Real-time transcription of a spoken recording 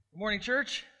Morning,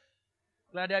 church.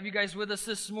 Glad to have you guys with us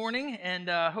this morning, and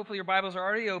hopefully your Bibles are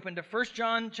already open to 1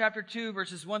 John chapter 2,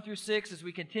 verses 1 through 6 as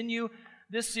we continue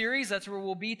this series. That's where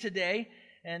we'll be today.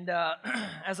 And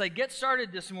as I get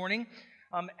started this morning,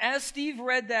 as Steve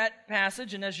read that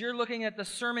passage, and as you're looking at the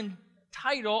sermon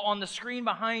title on the screen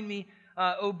behind me,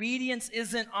 Obedience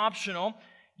Isn't Optional,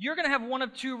 you're going to have one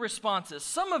of two responses.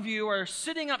 Some of you are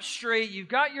sitting up straight, you've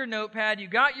got your notepad,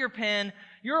 you've got your pen,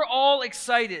 you're all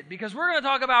excited because we're going to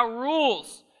talk about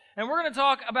rules and we're going to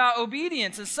talk about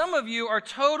obedience. And some of you are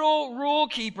total rule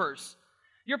keepers.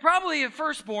 You're probably a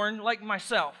firstborn like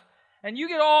myself, and you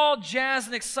get all jazzed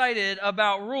and excited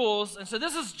about rules, and so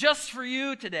this is just for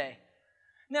you today.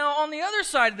 Now, on the other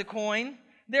side of the coin,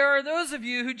 there are those of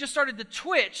you who just started to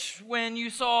twitch when you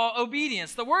saw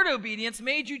obedience. The word obedience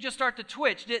made you just start to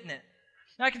twitch, didn't it?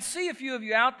 Now, I can see a few of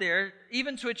you out there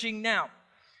even twitching now.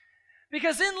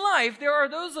 Because in life, there are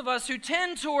those of us who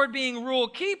tend toward being rule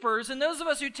keepers and those of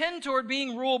us who tend toward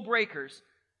being rule breakers.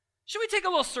 Should we take a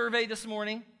little survey this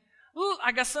morning? Ooh,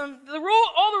 I got all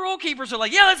the rule keepers are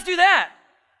like, yeah, let's do that.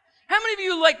 How many of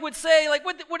you would say,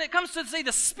 when it comes to, say,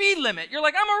 the speed limit, you're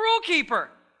like, I'm a rule keeper.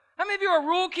 How many of you are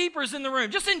rule keepers in the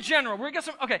room? Just in general.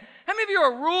 Okay. How many of you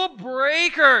are rule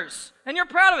breakers? And you're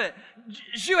proud of it.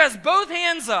 Shu has both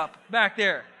hands up back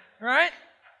there, right?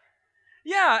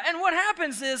 Yeah, and what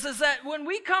happens is that when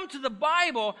we come to the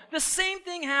Bible, the same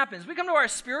thing happens. We come to our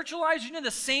spiritual lives, the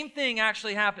same thing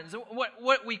actually happens.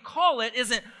 What we call it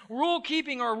isn't rule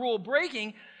keeping or rule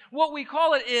breaking. What we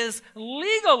call it is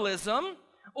legalism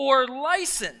or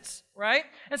license, right?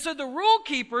 And so the rule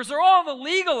keepers are all the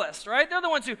legalists, right? They're the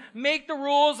ones who make the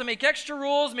rules and make extra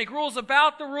rules, make rules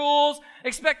about the rules,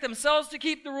 expect themselves to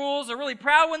keep the rules. They're really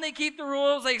proud when they keep the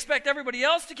rules. They expect everybody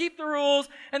else to keep the rules,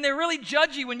 and they're really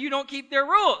judgy when you don't keep their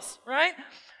rules, right?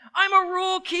 I'm a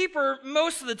rule keeper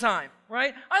most of the time,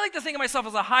 right? I like to think of myself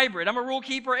as a hybrid. I'm a rule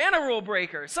keeper and a rule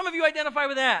breaker. Some of you identify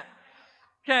with that.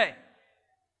 Okay.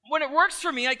 When it works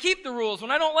for me, I keep the rules. When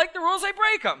I don't like the rules, I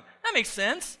break them. That makes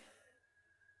sense.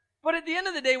 But at the end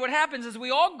of the day, what happens is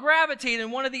we all gravitate in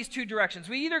one of these two directions.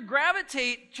 We either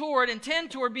gravitate toward and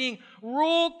tend toward being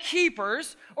rule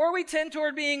keepers, or we tend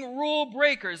toward being rule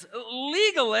breakers,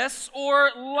 legalists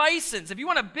or license. If you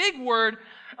want a big word,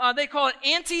 they call it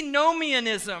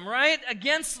antinomianism, right?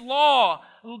 Against law.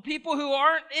 People who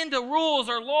aren't into rules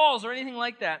or laws or anything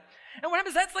like that. And what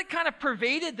happens, that's kind of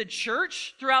pervaded the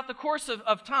church throughout the course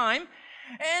of time.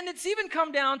 And it's even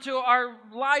come down to our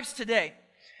lives today.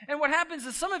 And what happens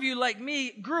is some of you, like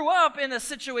me, grew up in a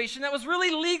situation that was really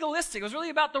legalistic. It was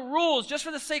really about the rules, just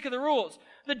for the sake of the rules.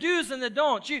 The do's and the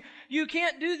don'ts. You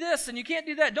can't do this and you can't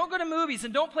do that. Don't go to movies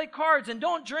and don't play cards and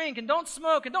don't drink and don't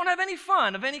smoke and don't have any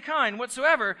fun of any kind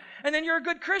whatsoever. And then you're a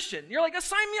good Christian. You're like,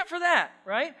 sign me up for that,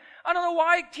 right? I don't know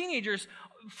why teenagers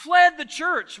fled the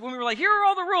church when we were like, here are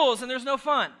all the rules and there's no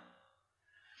fun.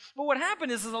 But what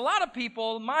happened is a lot of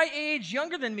people my age,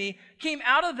 younger than me, came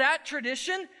out of that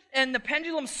tradition and the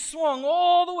pendulum swung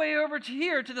all the way over to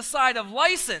here to the side of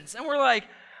license. And we're like,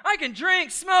 I can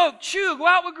drink, smoke, chew, go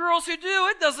out with girls who do.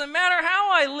 It doesn't matter how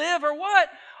I live or what.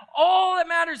 All that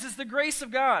matters is the grace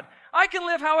of God. I can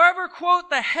live however, quote,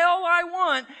 the hell I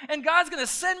want, and God's going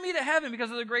to send me to heaven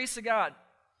because of the grace of God.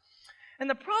 And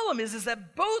the problem is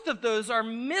that both of those are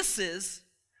misses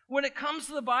when it comes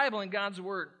to the Bible and God's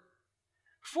Word.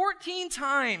 14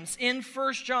 times in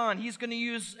 1 John, he's going to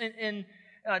use,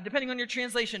 depending on your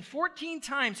translation, 14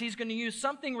 times he's going to use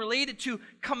something related to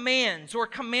commands or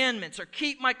commandments or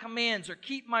keep my commands or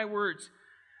keep my words.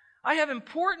 I have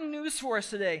important news for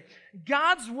us today.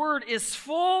 God's Word is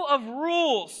full of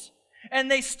rules, and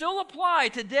they still apply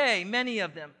today, many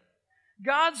of them.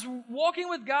 Walking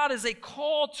with God is a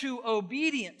call to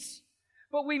obedience.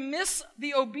 But we miss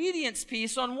the obedience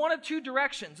piece on one of two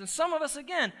directions. And some of us,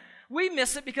 again, we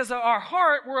miss it because of our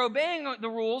heart, we're obeying the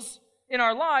rules in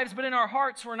our lives, but in our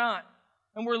hearts we're not.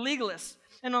 And we're legalists.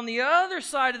 And on the other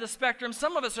side of the spectrum,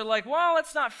 some of us are like, well,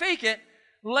 let's not fake it.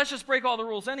 Let's just break all the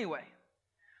rules anyway.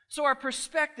 So our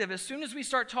perspective, as soon as we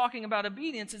start talking about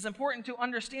obedience, it's important to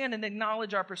understand and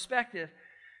acknowledge our perspective.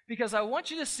 Because I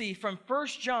want you to see from 1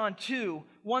 John 2,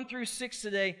 1 through 6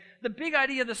 today, the big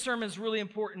idea of the sermon is really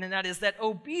important, and that is that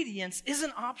obedience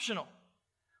isn't optional.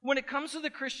 When it comes to the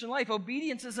Christian life,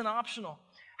 obedience isn't optional.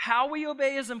 How we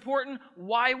obey is important.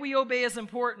 Why we obey is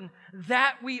important.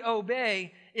 That we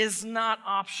obey is not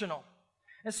optional.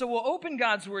 And so we'll open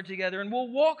God's Word together, and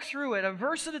we'll walk through it a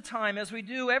verse at a time as we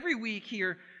do every week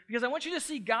here, because I want you to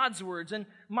see God's words and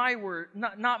my word,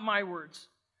 not my words.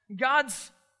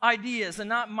 God's ideas and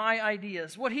not my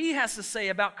ideas. What He has to say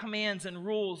about commands and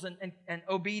rules and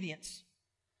obedience.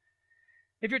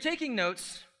 If you're taking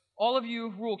notes, all of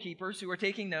you rule keepers who are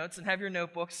taking notes and have your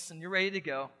notebooks and you're ready to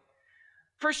go,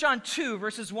 1 John 2,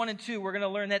 verses 1 and 2, we're going to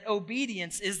learn that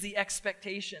obedience is the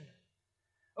expectation.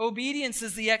 Obedience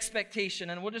is the expectation,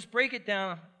 and we'll just break it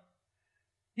down.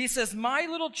 He says, "My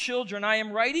little children, I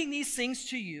am writing these things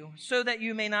to you so that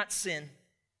you may not sin.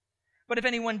 But if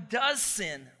anyone does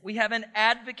sin, we have an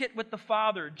advocate with the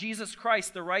Father, Jesus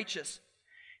Christ, the righteous.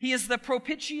 He is the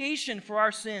propitiation for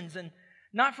our sins, and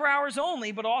not for ours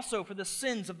only, but also for the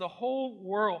sins of the whole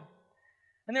world."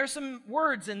 And there are some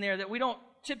words in there that we don't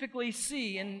typically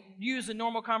see and use in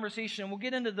normal conversation. We'll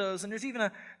get into those. And there's even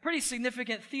a pretty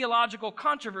significant theological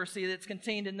controversy that's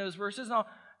contained in those verses. And I'll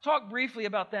talk briefly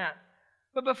about that.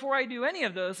 But before I do any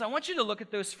of those, I want you to look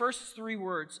at those first three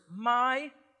words,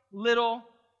 my little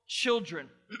children.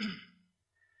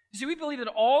 You see, we believe that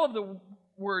all of the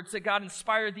words that God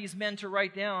inspired these men to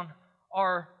write down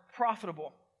are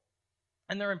profitable.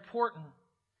 And they're important.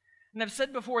 And I've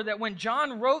said before that when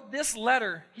John wrote this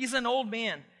letter, he's an old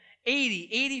man, 80,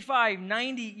 85,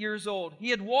 90 years old. He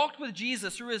had walked with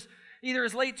Jesus through either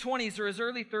his late 20s or his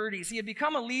early 30s. He had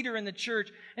become a leader in the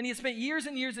church, and he had spent years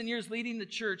and years and years leading the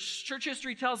church. Church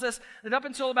history tells us that up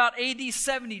until about AD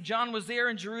 70, John was there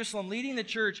in Jerusalem leading the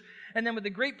church. And then with the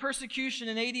great persecution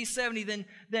in AD 70,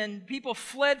 then people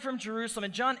fled from Jerusalem,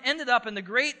 and John ended up in the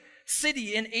great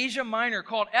city in Asia Minor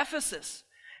called Ephesus.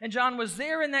 And John was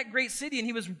there in that great city, and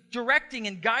he was directing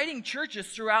and guiding churches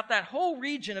throughout that whole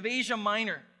region of Asia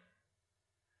Minor.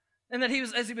 And that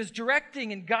as he was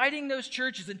directing and guiding those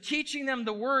churches and teaching them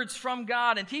the words from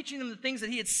God and teaching them the things that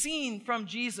he had seen from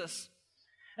Jesus.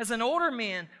 As an older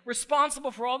man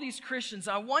responsible for all these Christians,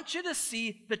 I want you to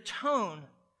see the tone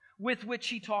with which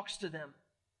he talks to them.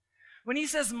 When he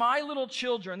says, my little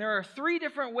children, there are three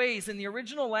different ways in the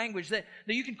original language that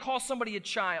you can call somebody a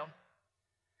child.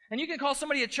 And you can call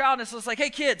somebody a child and it's just like, hey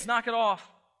kids, knock it off.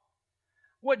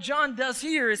 What John does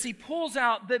here is he pulls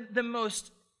out the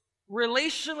most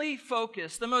relationally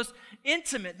focused, the most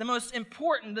intimate, the most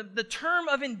important, the term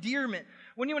of endearment.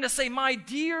 When you want to say, my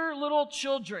dear little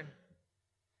children.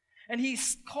 And he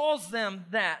calls them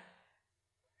that.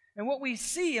 And what we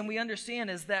see and we understand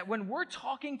is that when we're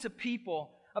talking to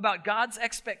people about God's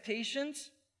expectations,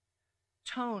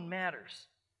 tone matters.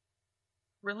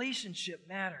 Relationship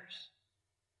matters.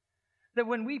 That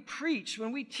when we preach,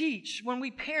 when we teach, when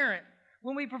we parent,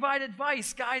 when we provide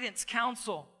advice, guidance,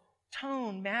 counsel,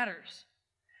 tone matters.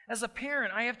 As a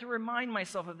parent, I have to remind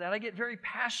myself of that. I get very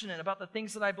passionate about the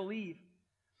things that I believe.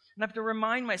 And I have to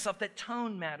remind myself that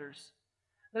tone matters.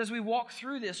 That as we walk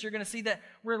through this, you're going to see that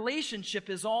relationship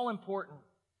is all important.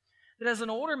 That as an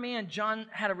older man, John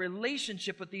had a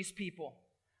relationship with these people.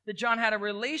 That John had a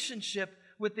relationship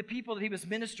with the people that he was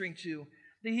ministering to.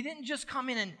 That he didn't just come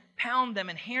in and pound them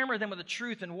and hammer them with the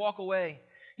truth and walk away.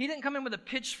 He didn't come in with a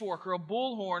pitchfork or a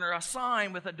bullhorn or a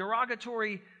sign with a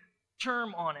derogatory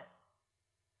term on it.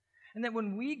 And that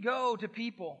when we go to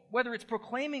people, whether it's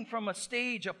proclaiming from a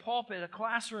stage, a pulpit, a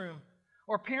classroom,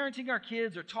 or parenting our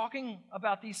kids, or talking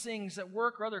about these things at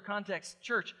work or other contexts,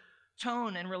 church,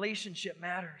 tone and relationship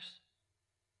matters.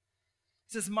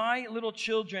 It says, my little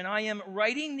children, I am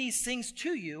writing these things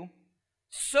to you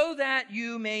so that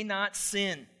you may not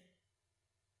sin.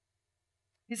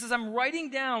 He says, I'm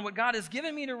writing down what God has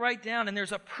given me to write down, and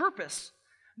there's a purpose.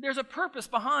 There's a purpose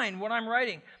behind what I'm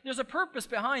writing. There's a purpose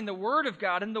behind the Word of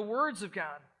God and the words of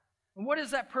God. And what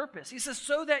is that purpose? He says,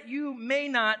 so that you may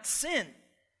not sin.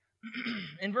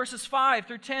 In verses 5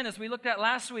 through 10, as we looked at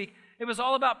last week, it was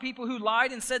all about people who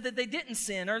lied and said that they didn't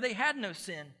sin or they had no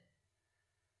sin.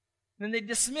 Then they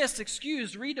dismissed,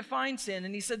 excused, redefined sin.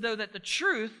 And he said, though, that the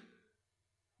truth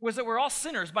was that we're all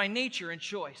sinners by nature and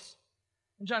choice.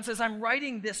 And John says, I'm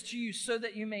writing this to you so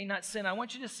that you may not sin. I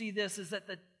want you to see this, is that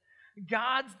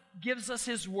God gives us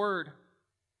His Word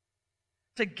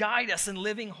to guide us in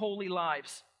living holy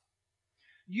lives.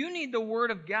 You need the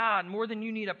Word of God more than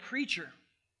you need a preacher.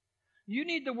 You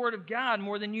need the Word of God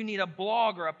more than you need a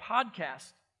blog or a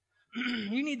podcast.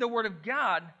 You need the Word of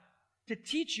God to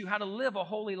teach you how to live a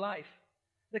holy life.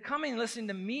 The coming and listening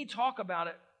to me talk about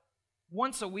it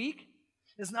once a week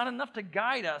is not enough to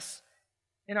guide us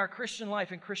in our Christian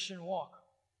life and Christian walk.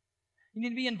 You need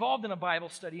to be involved in a Bible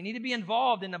study. You need to be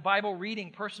involved in a Bible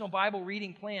reading, personal Bible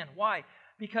reading plan. Why?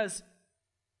 Because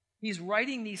He's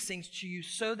writing these things to you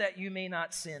so that you may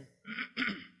not sin.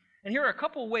 And here are a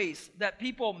couple ways that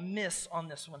people miss on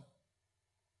this one.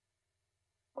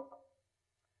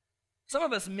 Some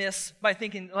of us miss by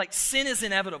thinking like sin is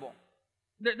inevitable.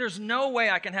 There's no way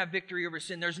I can have victory over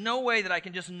sin. There's no way that I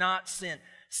can just not sin.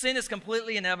 Sin is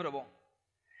completely inevitable.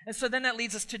 And so then that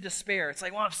leads us to despair. It's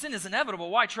like, well, if sin is inevitable,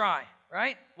 why try,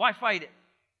 right? Why fight it?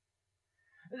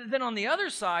 Then on the other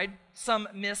side, some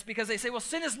miss because they say, well,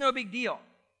 sin is no big deal.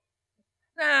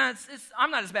 Nah,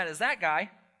 I'm not as bad as that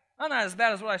guy. I'm not as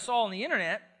bad as what I saw on the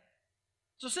internet.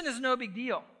 So sin is no big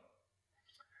deal.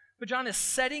 But John is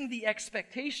setting the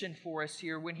expectation for us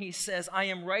here when he says, I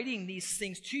am writing these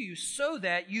things to you so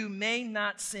that you may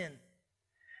not sin.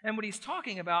 And what he's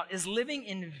talking about is living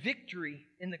in victory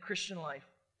in the Christian life.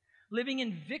 Living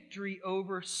in victory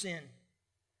over sin.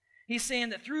 He's saying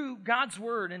that through God's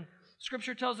word, and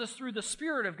Scripture tells us through the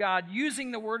Spirit of God,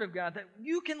 using the word of God, that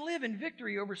you can live in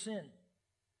victory over sin.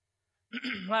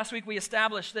 Last week we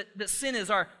established that sin is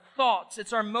our thoughts,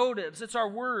 it's our motives, it's our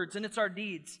words, and it's our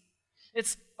deeds.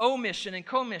 It's omission and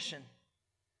commission.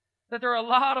 That there are a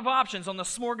lot of options on the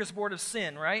smorgasbord of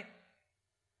sin, right?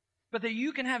 But that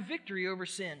you can have victory over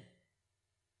sin.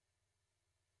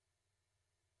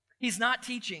 He's not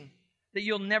teaching that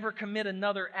you'll never commit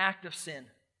another act of sin.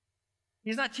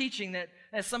 He's not teaching that,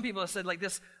 as some people have said, like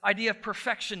this idea of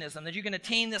perfectionism, that you can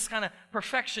attain this kind of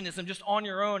perfectionism just on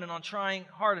your own and on trying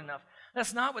hard enough.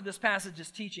 That's not what this passage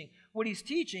is teaching. What he's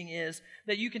teaching is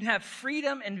that you can have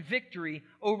freedom and victory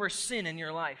over sin in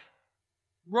your life.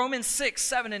 Romans 6,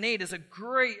 7, and 8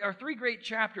 are three great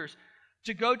chapters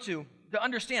to go to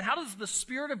understand how does the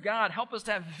Spirit of God help us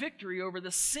to have victory over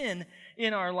the sin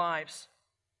in our lives.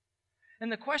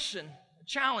 And the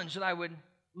challenge that I would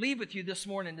leave with you this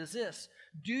morning is this.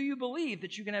 Do you believe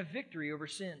that you can have victory over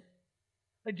sin?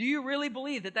 Like, do you really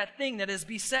believe that that thing that has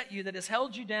beset you, that has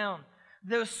held you down,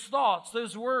 those thoughts,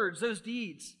 those words, those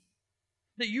deeds,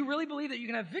 that you really believe that you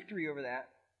can have victory over that?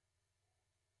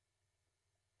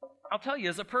 I'll tell you,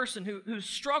 as a person who's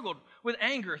struggled with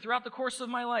anger throughout the course of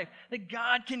my life, that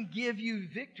God can give you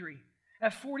victory.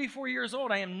 At 44 years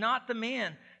old, I am not the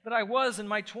man that I was in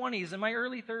my 20s and my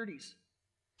early 30s.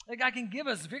 That God can give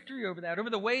us victory over that, over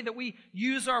the way that we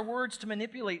use our words to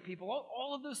manipulate people,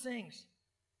 all of those things.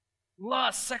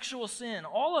 Lust, sexual sin,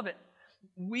 all of it.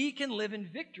 We can live in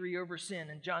victory over sin.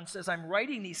 And John says, I'm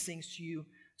writing these things to you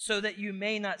so that you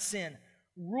may not sin.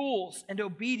 Rules and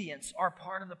obedience are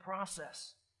part of the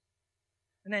process.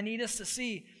 And I need us to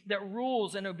see that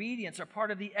rules and obedience are part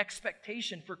of the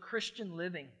expectation for Christian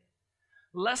living.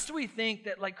 Lest we think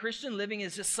that like Christian living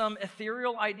is just some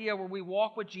ethereal idea where we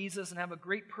walk with Jesus and have a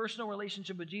great personal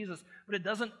relationship with Jesus, but it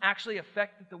doesn't actually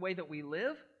affect the way that we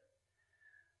live.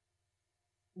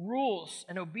 Rules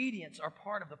and obedience are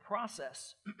part of the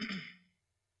process.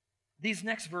 These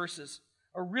next verses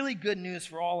are really good news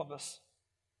for all of us,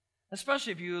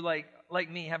 especially if you, like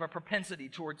me, have a propensity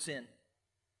towards sin.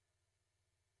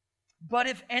 But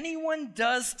if anyone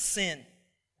does sin,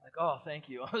 like, oh, thank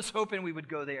you. I was hoping we would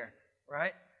go there,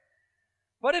 right?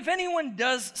 But if anyone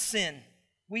does sin,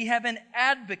 we have an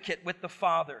advocate with the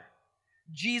Father,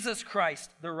 Jesus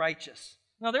Christ, the righteous.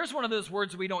 Now, there's one of those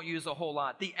words we don't use a whole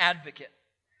lot, the advocate.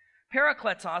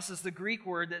 Parakletos is the Greek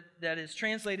word that is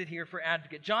translated here for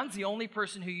advocate. John's the only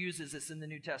person who uses this in the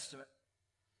New Testament.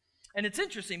 And it's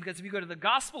interesting because if you go to the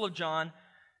Gospel of John,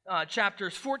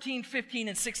 chapters 14, 15,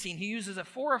 and 16, he uses it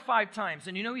 4 or 5 times.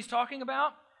 And you know what he's talking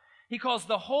about? He calls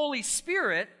the Holy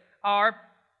Spirit our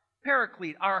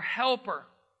paraclete, our helper.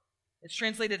 It's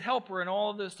translated helper in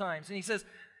all of those times. And he says,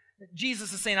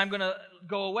 Jesus is saying, I'm going to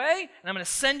go away, and I'm going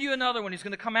to send you another one who's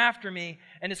going to come after me,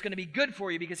 and it's going to be good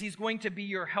for you because he's going to be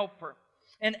your helper.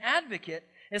 An advocate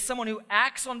is someone who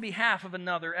acts on behalf of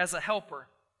another as a helper.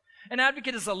 An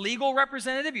advocate is a legal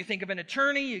representative. You think of an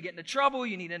attorney, you get into trouble,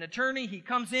 you need an attorney. He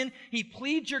comes in, he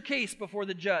pleads your case before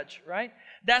the judge, right?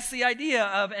 That's the idea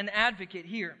of an advocate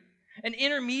here. An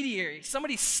intermediary,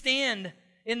 somebody stand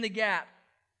in the gap.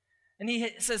 And he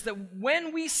says that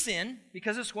when we sin,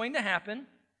 because it's going to happen,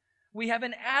 we have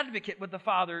an advocate with the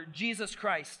Father, Jesus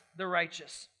Christ, the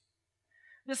righteous.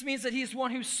 This means that he's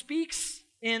one who speaks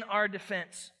in our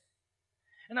defense.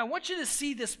 And I want you to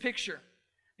see this picture,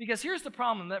 because here's the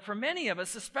problem, that for many of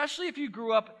us, especially if you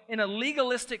grew up in a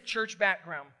legalistic church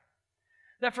background,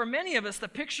 that for many of us, the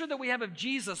picture that we have of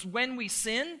Jesus when we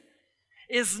sin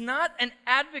is not an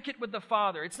advocate with the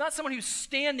Father. It's not someone who's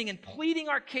standing and pleading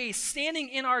our case, standing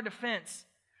in our defense.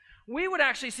 We would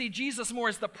actually see Jesus more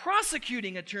as the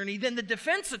prosecuting attorney than the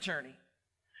defense attorney.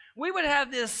 We would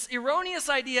have this erroneous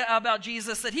idea about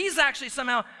Jesus that he's actually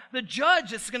somehow the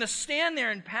judge that's going to stand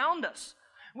there and pound us.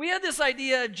 We have this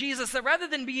idea of Jesus that rather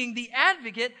than being the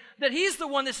advocate, that he's the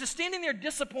one that's just standing there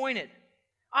disappointed.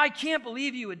 I can't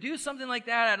believe you would do something like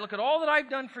that. Look at all that I've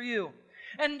done for you.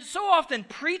 And so often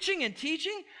preaching and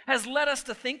teaching has led us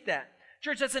to think that.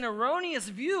 Church, that's an erroneous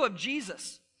view of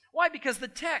Jesus. Why? Because the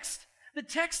text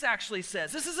actually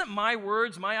says, this isn't my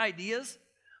words, my ideas,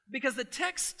 because the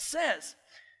text says,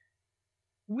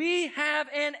 We have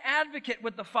an advocate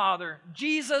with the Father,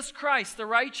 Jesus Christ, the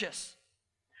righteous.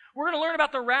 We're going to learn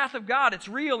about the wrath of God. It's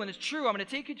real and it's true. I'm going to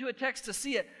take you to a text to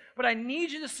see it. But I need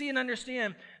you to see and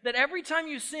understand that every time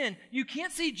you sin, you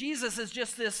can't see Jesus as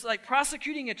just this like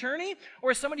prosecuting attorney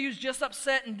or somebody who's just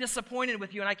upset and disappointed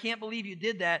with you and I can't believe you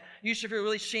did that. You should feel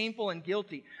really shameful and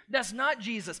guilty. That's not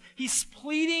Jesus. He's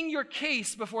pleading your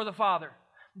case before the Father.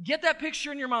 Get that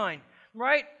picture in your mind,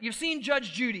 right? You've seen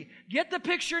Judge Judy. Get the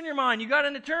picture in your mind. You got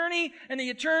an attorney and the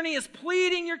attorney is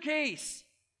pleading your case.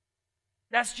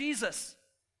 That's Jesus.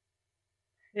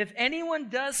 If anyone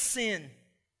does sin,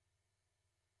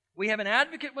 we have an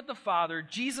advocate with the Father,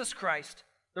 Jesus Christ,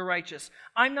 the righteous.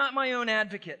 I'm not my own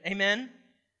advocate, amen?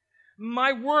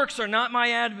 My works are not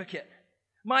my advocate.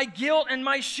 My guilt and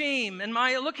my shame and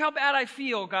my look how bad I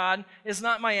feel, God, is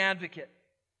not my advocate.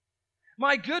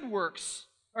 My good works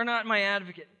are not my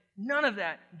advocate. None of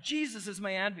that. Jesus is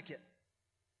my advocate.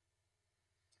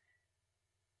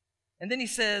 And then he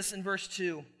says in verse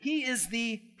 2, He is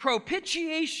the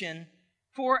propitiation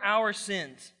for our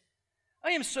sins. I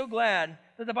am so glad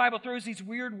that the Bible throws these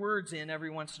weird words in every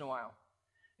once in a while.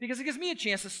 Because it gives me a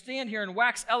chance to stand here and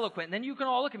wax eloquent, and then you can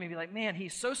all look at me and be like, man,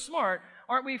 he's so smart.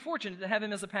 Aren't we fortunate to have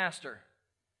him as a pastor?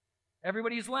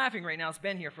 Everybody who's laughing right now has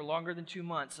been here for longer than 2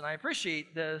 months, and I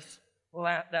appreciate that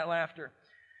laughter.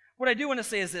 What I do want to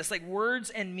say is this, like words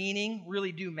and meaning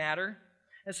really do matter.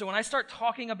 And so when I start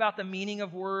talking about the meaning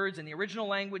of words and the original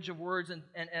language of words and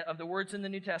of the words in the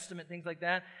New Testament, things like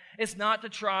that, it's not to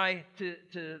try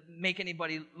to make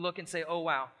anybody look and say, oh,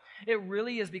 wow. It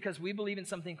really is because we believe in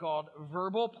something called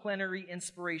verbal plenary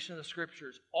inspiration of the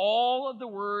Scriptures. All of the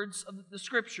words of the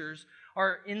Scriptures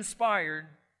are inspired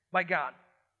by God,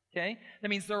 okay? That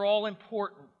means they're all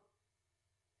important.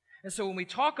 And so when we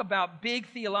talk about big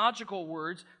theological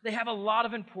words, they have a lot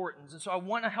of importance. And so I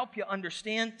want to help you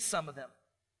understand some of them.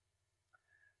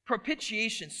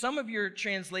 Propitiation. Some of your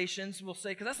translations will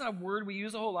say, because that's not a word we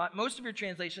use a whole lot, most of your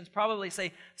translations probably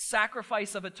say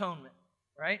sacrifice of atonement,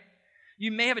 right?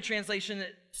 You may have a translation that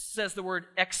says the word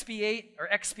expiate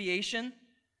or expiation. And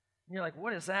you're like,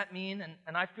 what does that mean?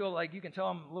 And I feel like, you can tell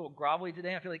I'm a little grovelly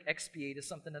today. I feel like expiate is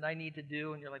something that I need to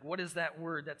do. And you're like, what is that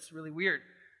word? That's really weird.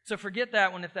 So forget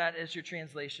that one if that is your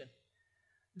translation.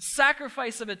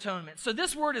 Sacrifice of atonement. So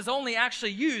this word is only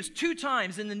actually used 2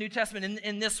 times in the New Testament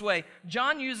in this way.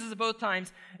 John uses it both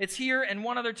times. It's here and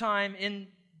one other time in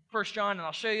 1 John, and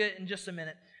I'll show you it in just a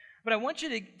minute. But I want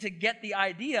you to get the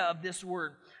idea of this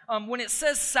word. When it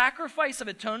says sacrifice of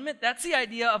atonement, that's the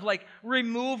idea of like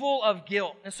removal of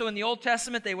guilt. And so in the Old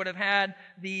Testament, they would have had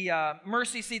the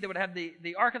mercy seat. They would have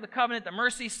the Ark of the Covenant, the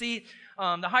mercy seat.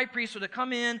 The high priest would have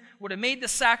come in, would have made the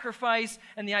sacrifice,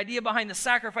 and the idea behind the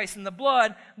sacrifice and the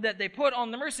blood that they put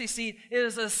on the mercy seat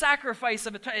is a sacrifice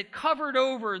of atonement. It covered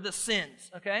over the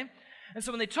sins, okay? And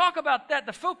so when they talk about that,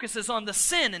 the focus is on the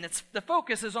sin, and the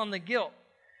focus is on the guilt.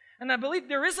 And I believe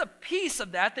there is a piece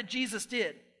of that Jesus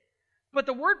did. But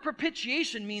the word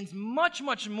propitiation means much,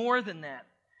 much more than that.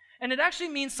 And it actually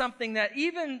means something that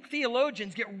even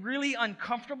theologians get really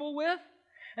uncomfortable with.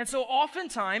 And so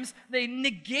oftentimes they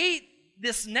negate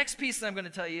this next piece that I'm going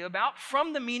to tell you about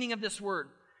from the meaning of this word.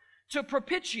 To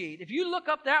propitiate. If you look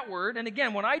up that word, and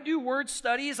again, when I do word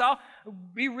studies, I'll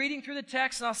be reading through the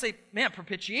text and I'll say, man,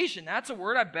 propitiation, that's a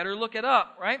word, I better look it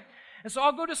up, right? And so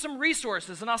I'll go to some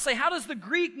resources and I'll say, how does the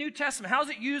Greek New Testament, how is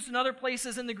it used in other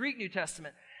places in the Greek New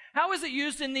Testament? How is it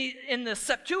used in the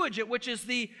Septuagint, which is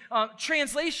the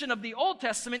translation of the Old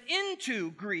Testament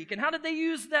into Greek? And how did they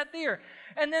use that there?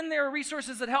 And then there are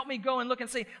resources that help me go and look and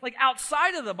say, like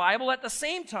outside of the Bible at the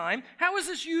same time, how is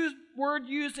this word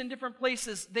used in different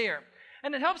places there?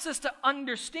 And it helps us to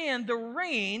understand the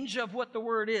range of what the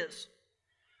word is.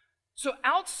 So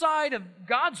outside of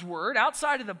God's word,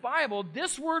 outside of the Bible,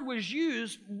 this word was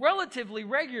used relatively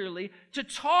regularly to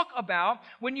talk about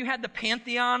when you had the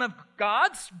pantheon of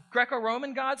gods,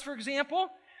 Greco-Roman gods, for example,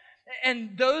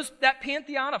 and that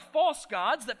pantheon of false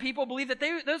gods that people believe that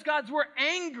those gods were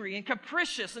angry and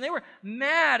capricious, and they were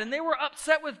mad, and they were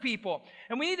upset with people.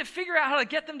 And we need to figure out how to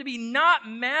get them to be not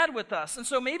mad with us. And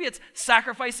so maybe it's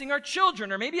sacrificing our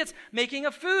children, or maybe it's making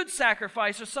a food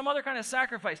sacrifice or some other kind of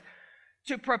sacrifice.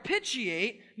 To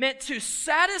propitiate meant to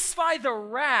satisfy the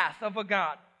wrath of a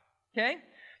god, okay?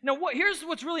 Now, here's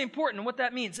what's really important, and what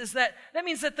that means is that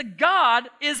means that the God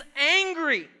is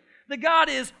angry. The God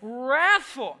is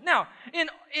wrathful. Now,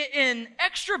 in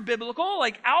extra biblical,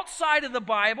 like outside of the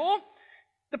Bible,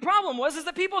 the problem is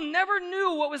that people never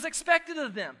knew what was expected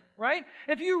of them, right?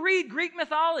 If you read Greek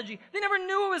mythology, they never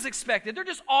knew what was expected. They're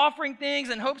just offering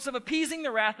things in hopes of appeasing the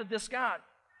wrath of this God.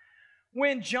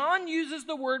 When John uses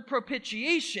the word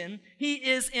propitiation, he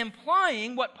is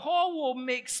implying what Paul will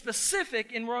make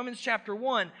specific in Romans chapter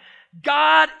 1.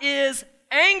 God is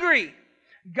angry.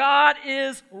 God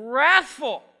is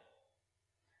wrathful.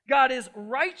 God is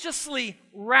righteously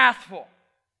wrathful.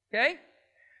 Okay?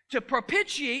 To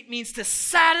propitiate means to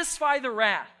satisfy the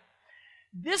wrath.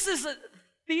 This is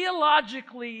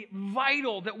theologically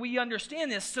vital that we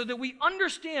understand this so that we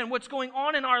understand what's going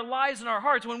on in our lives and our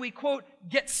hearts when we, quote,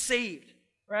 get saved,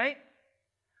 right?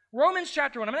 Romans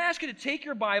chapter 1. I'm going to ask you to take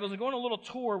your Bibles and go on a little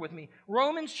tour with me.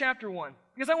 Romans chapter 1,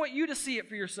 because I want you to see it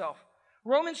for yourself.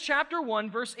 Romans chapter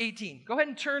 1, verse 18. Go ahead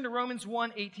and turn to Romans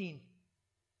 1, 18.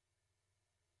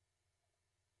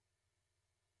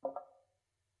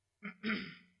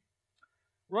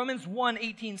 Romans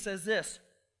 1:18 says this,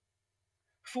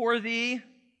 For the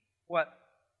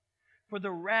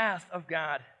wrath of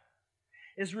God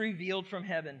is revealed from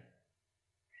heaven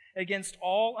against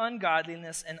all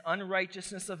ungodliness and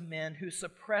unrighteousness of men who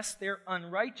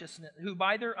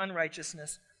by their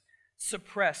unrighteousness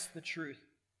suppress the truth.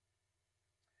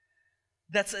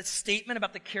 That's a statement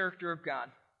about the character of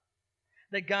God.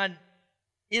 That God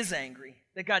is angry.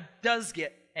 That God does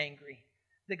get angry.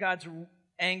 That God's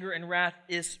anger and wrath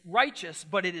is righteous,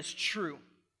 but it is true.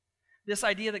 This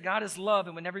idea that God is love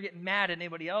and would never get mad at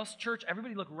anybody else, church,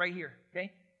 everybody look right here,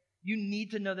 okay? You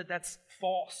need to know that that's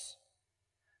false.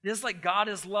 This is like God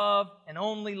is love and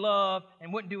only love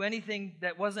and wouldn't do anything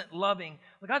that wasn't loving.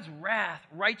 Well, God's wrath,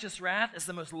 righteous wrath, is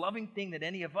the most loving thing that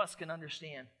any of us can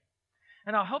understand.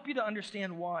 And I'll help you to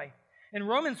understand why. In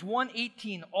Romans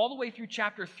 1:18, all the way through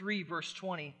chapter 3, verse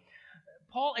 20,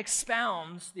 Paul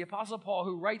expounds, the Apostle Paul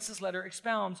who writes this letter,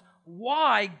 expounds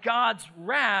why God's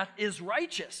wrath is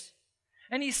righteous.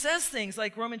 And he says things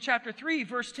like Romans chapter 3,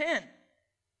 verse 10.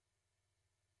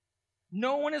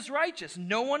 No one is righteous.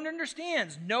 No one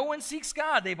understands. No one seeks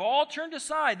God. They've all turned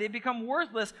aside. They've become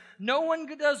worthless. No one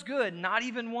does good, not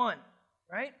even one.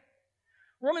 Right?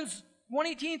 Romans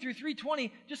 1:18 through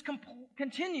 3:20 just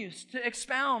continues to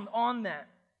expound on that.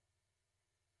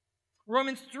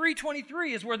 Romans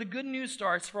 3:23 is where the good news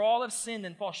starts. For all have sinned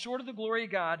and fall short of the glory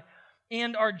of God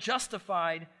and are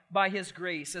justified by His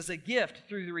grace as a gift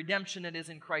through the redemption that is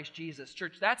in Christ Jesus.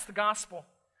 Church, that's the gospel.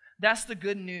 That's the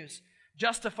good news.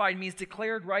 Justified means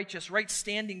declared righteous, right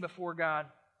standing before God.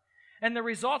 And the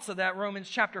results of that, Romans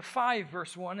chapter 5,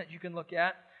 verse 1, that you can look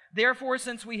at. Therefore,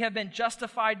 since we have been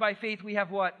justified by faith, we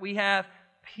have what? We have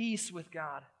peace with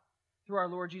God through our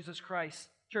Lord Jesus Christ.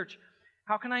 Church,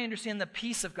 how can I understand the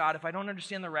peace of God if I don't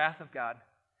understand the wrath of God?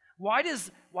 Why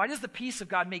does the peace of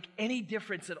God make any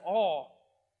difference at all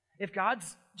if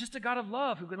God's just a God of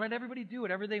love who can let everybody do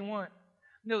whatever they want?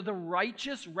 No, the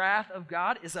righteous wrath of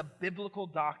God is a biblical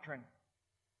doctrine.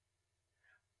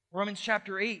 Romans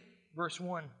chapter 8, verse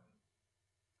 1.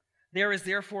 There is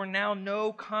therefore now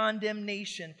no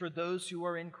condemnation for those who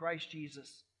are in Christ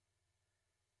Jesus.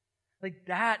 Like,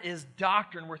 that is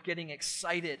doctrine worth getting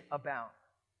excited about.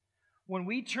 When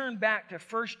we turn back to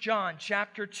 1 John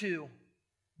chapter 2,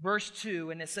 verse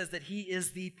 2, and it says that He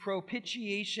is the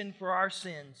propitiation for our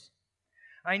sins,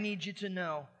 I need you to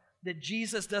know that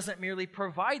Jesus doesn't merely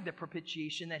provide the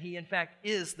propitiation, that He in fact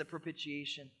is the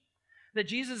propitiation. That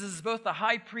Jesus is both the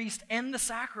high priest and the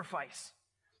sacrifice.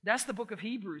 That's the book of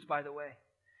Hebrews, by the way.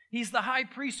 He's the high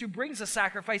priest who brings the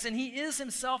sacrifice, and He is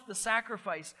Himself the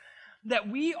sacrifice. That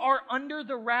we are under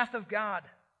the wrath of God.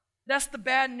 That's the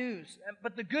bad news.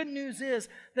 But the good news is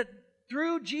that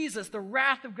through Jesus, the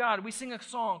wrath of God, we sing a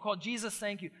song called Jesus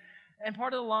Thank You. And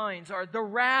part of the lines are, the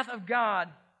wrath of God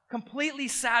completely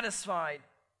satisfied.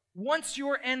 Once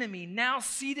your enemy, now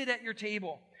seated at your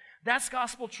table. That's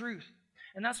gospel truth.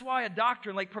 And that's why a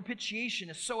doctrine like propitiation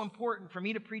is so important for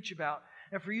me to preach about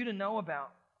and for you to know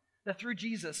about. That through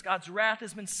Jesus, God's wrath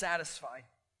has been satisfied.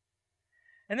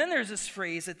 And then there's this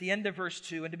phrase at the end of verse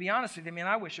 2, and to be honest with you,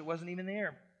 I wish it wasn't even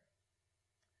there.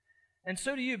 And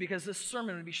so do you, because this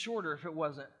sermon would be shorter if it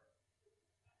wasn't.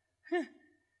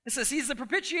 It says, He's the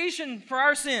propitiation for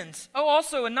our sins. Oh,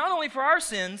 also, and not only for our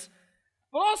sins,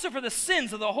 but also for the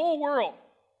sins of the whole world.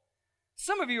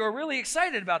 Some of you are really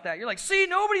excited about that. You're like, see,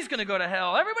 nobody's going to go to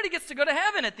hell. Everybody gets to go to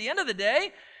heaven at the end of the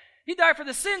day. He died for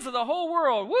the sins of the whole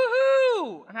world.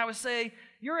 Woohoo! And I would say,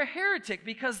 you're a heretic,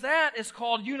 because that is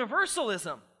called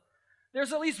universalism.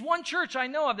 There's at least one church I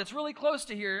know of that's really close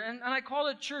to here, and I call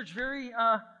it church very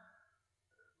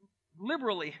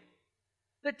liberally,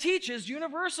 that teaches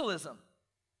universalism.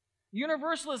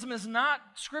 Universalism is not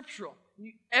scriptural.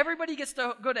 Everybody gets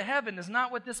to go to heaven is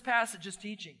not what this passage is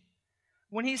teaching.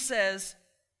 When he says,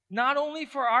 not only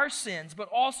for our sins, but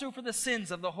also for the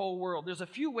sins of the whole world. There's a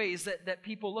few ways that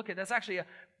people look at it. That's actually a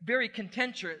very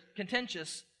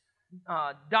contentious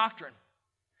doctrine.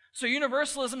 So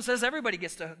universalism says everybody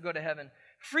gets to go to heaven.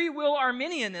 Free will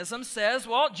Arminianism says,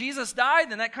 well, Jesus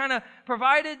died, and that kind of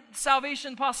provided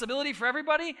salvation possibility for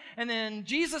everybody, and then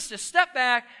Jesus just stepped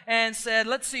back and said,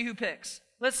 let's see who picks.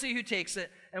 Let's see who takes it,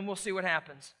 and we'll see what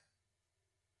happens.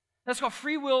 That's called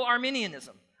free will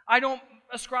Arminianism. I don't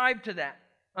ascribe to that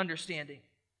understanding.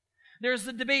 There's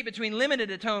the debate between limited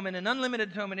atonement and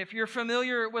unlimited atonement, if you're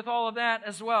familiar with all of that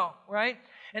as well, right?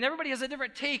 And everybody has a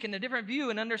different take and a different view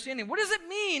and understanding. What does it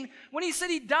mean when he said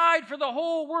he died for the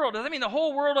whole world? Does that mean the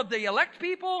whole world of the elect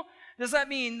people? Does that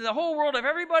mean the whole world of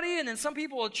everybody, and then some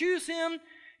people will choose him?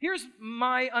 Here's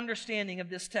my understanding of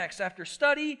this text after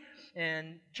study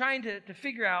and trying to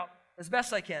figure out as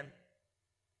best I can.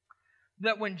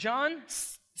 That when John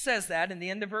says that in the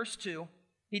end of verse 2,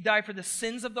 he died for the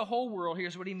sins of the whole world,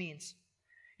 here's what he means.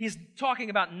 He's talking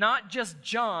about not just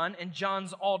John and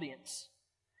John's audience.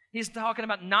 He's talking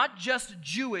about not just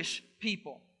Jewish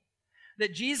people.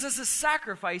 That Jesus'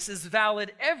 sacrifice is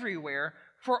valid everywhere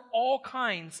for all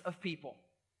kinds of people.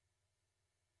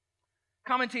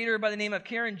 Commentator by the name of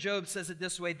Karen Job says it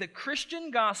this way: the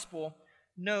Christian gospel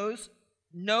knows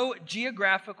no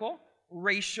geographical,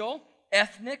 racial,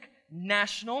 ethnic,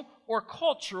 national, or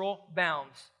cultural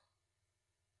bounds.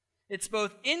 It's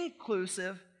both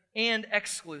inclusive and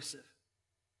exclusive.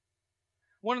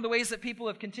 One of the ways that people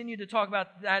have continued to talk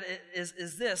about that is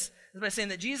by saying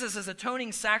that Jesus'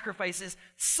 atoning sacrifice is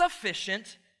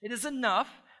sufficient, it is enough,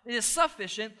 it is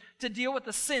sufficient to deal with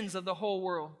the sins of the whole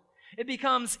world. It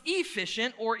becomes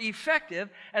efficient or effective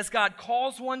as God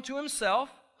calls one to himself,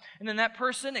 and then that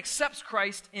person accepts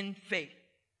Christ in faith.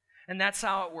 And that's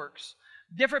how it works.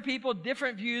 Different people,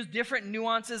 different views, different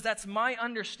nuances, that's my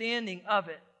understanding of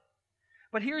it.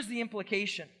 But here's the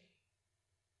implication.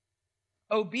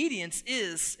 Obedience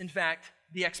is, in fact,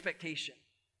 the expectation.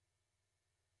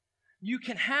 You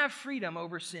can have freedom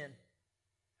over sin.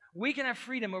 We can have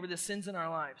freedom over the sins in our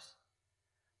lives.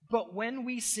 But when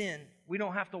we sin, we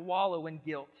don't have to wallow in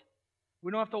guilt.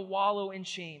 We don't have to wallow in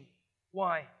shame.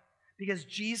 Why? Because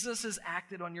Jesus has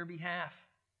acted on your behalf.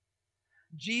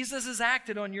 Jesus has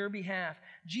acted on your behalf.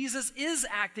 Jesus is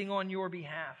acting on your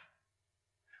behalf.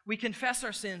 We confess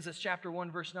our sins, as chapter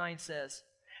 1, verse 9 says,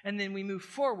 and then we move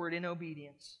forward in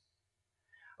obedience.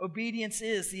 Obedience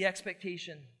is the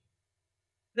expectation.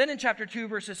 Then in chapter 2,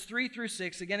 verses 3 through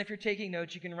 6, again, if you're taking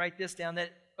notes, you can write this down,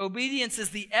 that obedience is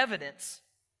the evidence.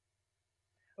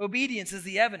 Obedience is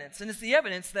the evidence, and it's the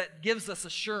evidence that gives us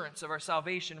assurance of our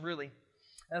salvation, really,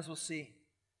 as we'll see.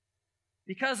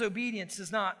 Because obedience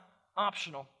is not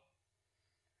optional.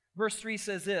 Verse 3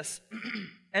 says this,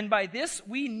 and by this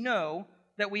we know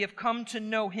that we have come to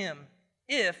know him,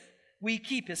 if we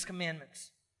keep his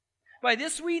commandments. By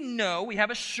this we know, we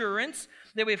have assurance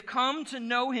that we have come to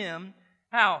know him.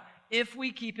 How? If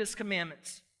we keep his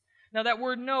commandments. Now that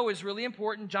word know is really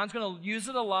important. John's going to use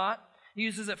it a lot. He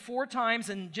uses it 4 times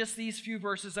in just these few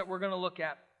verses that we're going to look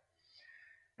at.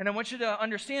 And I want you to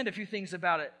understand a few things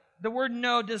about it. The word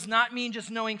know does not mean just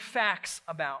knowing facts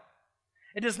about.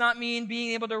 It does not mean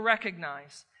being able to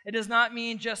recognize. It does not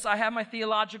mean just I have my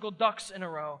theological ducks in a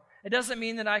row. It doesn't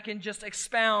mean that I can just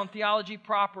expound theology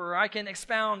proper or I can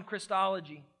expound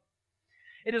Christology.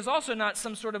 It is also not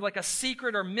some sort of like a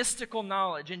secret or mystical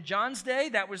knowledge. In John's day,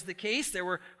 that was the case. There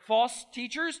were false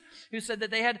teachers who said that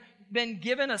they had been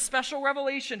given a special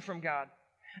revelation from God.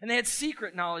 And they had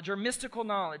secret knowledge or mystical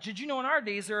knowledge. Did you know in our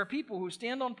days there are people who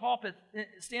stand on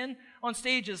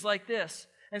stages like this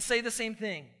and say the same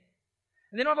thing?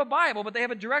 And they don't have a Bible, but they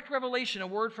have a direct revelation, a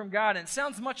word from God, and it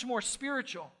sounds much more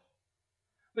spiritual.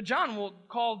 But John will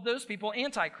call those people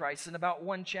antichrists in about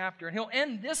 1 chapter, and he'll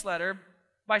end this letter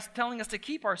by telling us to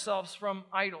keep ourselves from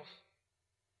idols.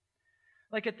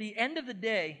 Like at the end of the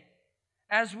day,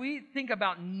 as we think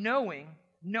about knowing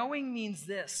means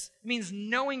this. It means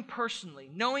knowing personally,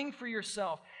 knowing for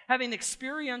yourself, having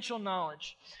experiential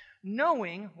knowledge.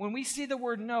 Knowing, when we see the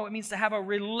word know, it means to have a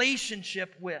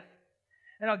relationship with.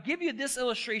 And I'll give you this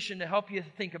illustration to help you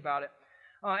think about it.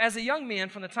 As a young man,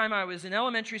 from the time I was in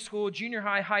elementary school, junior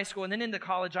high, high school, and then into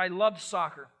college, I loved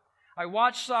soccer. I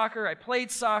watched soccer, I played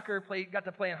soccer, got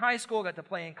to play in high school, got to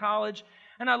play in college,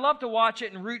 and I loved to watch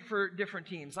it and root for different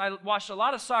teams. I watched a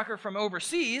lot of soccer from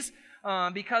overseas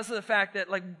because of the fact that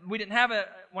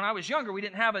when I was younger, we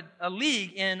didn't have a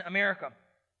league in America.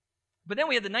 But then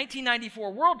we had the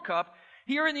 1994 World Cup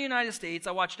here in the United States.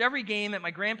 I watched every game at my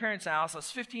grandparents' house. I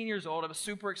was 15 years old. I was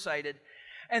super excited.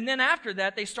 And then after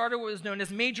that, they started what was known as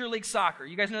Major League Soccer.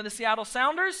 You guys know the Seattle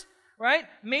Sounders, right?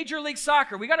 Major League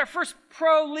Soccer. We got our first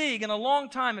pro league in a long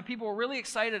time, and people were really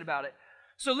excited about it.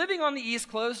 So living on the East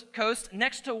Coast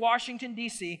next to Washington,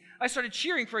 D.C., I started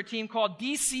cheering for a team called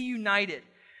D.C. United.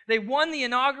 They won the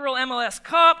inaugural MLS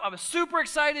Cup. I was super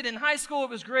excited in high school.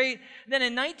 It was great. Then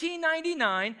in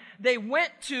 1999, they went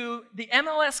to the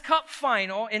MLS Cup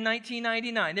final in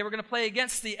 1999. They were going to play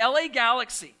against the LA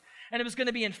Galaxy, and it was going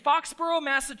to be in Foxborough,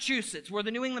 Massachusetts, where the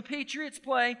New England Patriots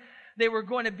play. They were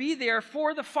going to be there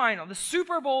for the final, the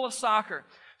Super Bowl of soccer.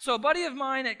 So a buddy of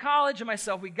mine at college and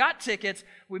myself, we got tickets.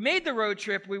 We made the road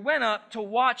trip. We went up to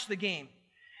watch the game.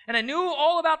 And I knew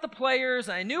all about the players,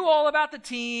 and I knew all about the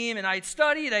team, and I'd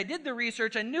studied, I did the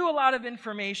research, I knew a lot of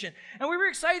information. And we were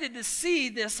excited to see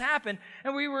this happen,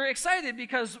 and we were excited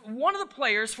because one of the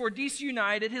players for DC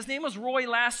United, his name was Roy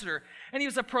Lassiter, and he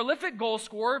was a prolific goal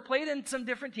scorer, played in some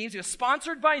different teams. He was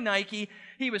sponsored by Nike.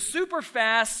 He was super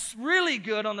fast, really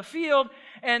good on the field,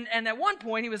 and at one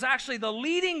point, he was actually the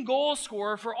leading goal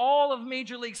scorer for all of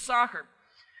Major League Soccer.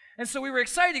 And so we were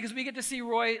excited because we get to see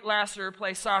Roy Lassiter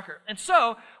play soccer. And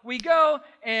so we go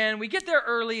and we get there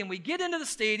early and we get into the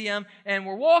stadium and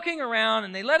we're walking around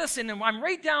and they let us in and I'm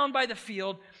right down by the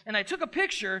field and I took a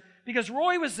picture because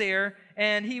Roy was there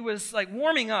and he was like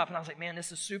warming up and I was like, man,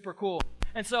 this is super cool.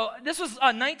 And so this was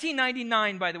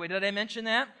 1999, by the way. Did I mention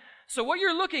that? So what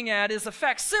you're looking at is a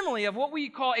facsimile of what we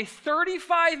call a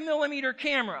 35 millimeter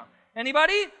camera.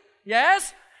 Anybody?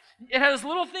 Yes? It had this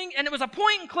little thing, and it was a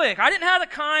point and click. I didn't have the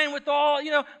kind with all,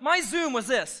 my Zoom was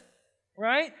this,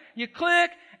 right? You click,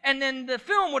 and then the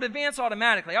film would advance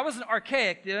automatically. I wasn't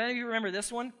archaic. Do any of you remember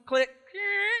this one? Click.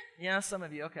 Yeah, some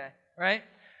of you, okay, right?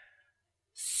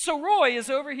 So Roy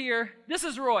is over here. This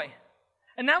is Roy.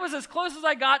 And that was as close as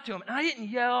I got to him. And I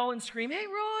didn't yell and scream, hey,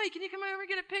 Roy, can you come over and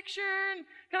get a picture? And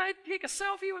can I take a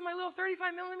selfie with my little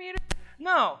 35 millimeter?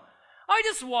 No. I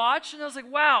just watched, and I was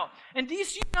like, wow. And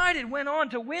DC United went on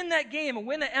to win that game and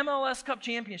win the MLS Cup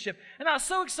championship. And I was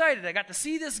so excited. I got to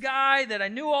see this guy that I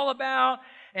knew all about,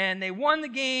 and they won the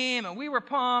game, and we were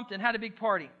pumped and had a big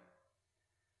party.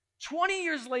 20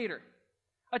 years later,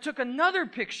 I took another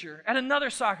picture at another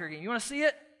soccer game. You want to see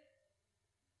it?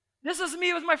 This is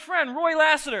me with my friend, Roy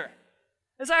Lassiter.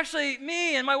 It's actually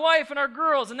me and my wife and our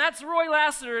girls, and that's Roy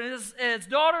Lassiter and his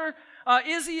daughter,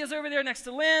 Izzy is over there next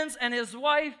to Lynn's, and his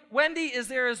wife, Wendy, is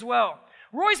there as well.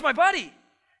 Roy's my buddy.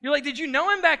 You're like, did you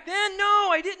know him back then? No,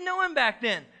 I didn't know him back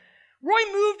then. Roy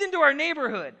moved into our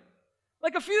neighborhood.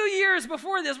 Like a few years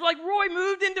before this, Roy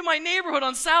moved into my neighborhood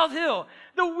on South Hill.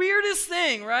 The weirdest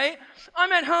thing, right?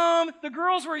 I'm at home, the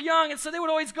girls were young, and so they would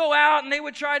always go out, and they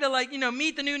would try to,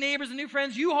 meet the new neighbors and new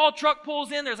friends. U-Haul truck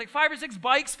pulls in, there's 5 or 6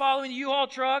 bikes following the U-Haul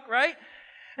truck, right?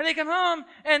 And they come home,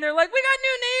 and they're like, we got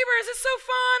new neighbors, it's so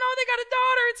fun, oh, they got a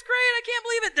daughter, it's great, I can't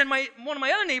believe it. Then one of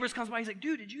my other neighbors comes by, he's like,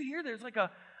 dude, did you hear there's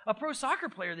a pro soccer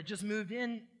player that just moved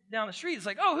in down the street? It's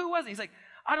like, oh, who was he? He's like,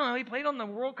 I don't know, he played on the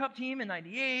World Cup team in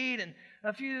 98, and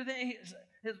a few things.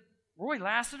 Roy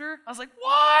Lassiter? I was like,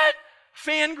 what?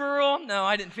 Fangirl? No,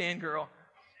 I didn't fangirl.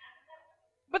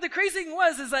 But the crazy thing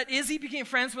is that Izzy became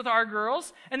friends with our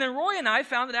girls, and then Roy and I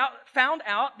found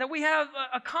out that we have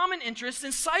a common interest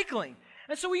in cycling.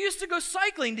 And so we used to go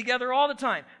cycling together all the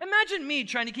time. Imagine me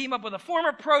trying to keep up with a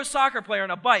former pro soccer player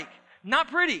on a bike. Not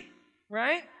pretty,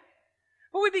 right?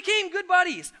 But we became good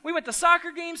buddies. We went to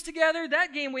soccer games together.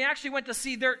 That game, we actually went to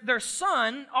see their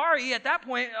son, Ari. At that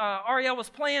point, Ariel was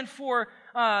playing for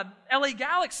LA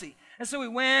Galaxy. And so we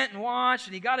went and watched,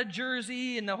 and he got a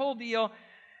jersey and the whole deal.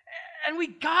 And we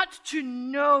got to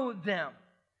know them.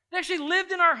 They actually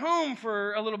lived in our home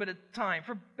for a little bit of time,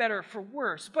 for better, for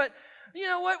worse. But you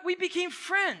know what? We became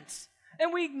friends.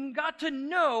 And we got to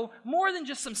know more than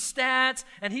just some stats,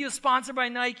 and he was sponsored by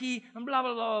Nike, and blah,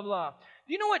 blah, blah, blah, blah.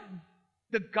 Do you know what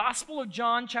the Gospel of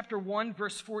John, chapter 1,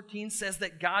 verse 14 says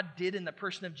that God did in the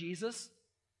person of Jesus?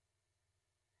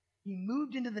 He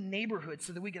moved into the neighborhood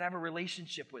so that we could have a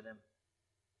relationship with him.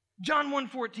 John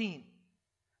 1:14.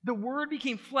 The Word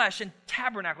became flesh and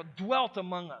tabernacled, dwelt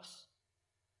among us.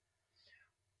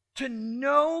 To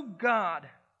know God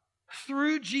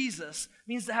through Jesus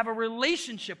means to have a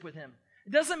relationship with him.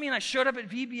 It doesn't mean I showed up at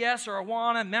VBS or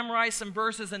Awana, memorized some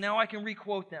verses, and now I can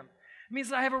re-quote them. It means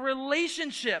that I have a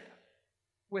relationship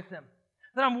with him,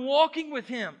 that I'm walking with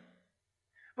him.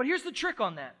 But here's the trick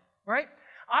on that, right?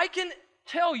 I can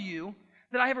tell you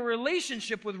that I have a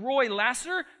relationship with Roy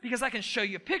Lassiter because I can show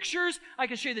you pictures, I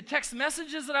can show you the text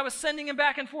messages that I was sending him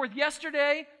back and forth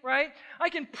yesterday, right? I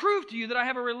can prove to you that I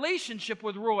have a relationship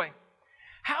with Roy.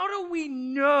 How do we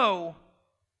know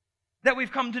that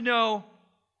we've come to know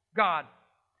God?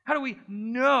 How do we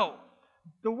know?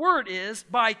 The word is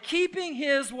by keeping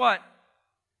his what?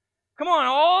 Come on,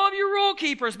 all of you rule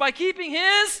keepers, by keeping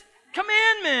his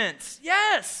commandments.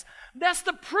 Yes, That's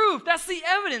the proof. That's the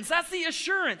evidence. That's the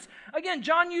assurance. Again,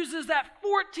 John uses that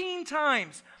 14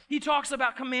 times. He talks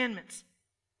about commandments.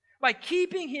 By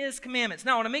keeping his commandments.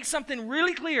 Now, I want to make something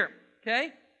really clear,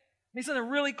 okay? Make something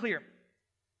really clear.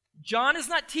 John is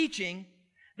not teaching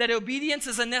that obedience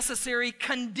is a necessary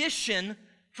condition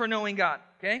for knowing God,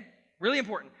 okay? Really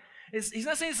important. He's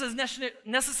not saying it's a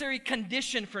necessary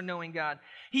condition for knowing God.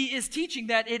 He is teaching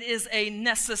that it is a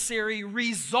necessary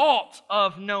result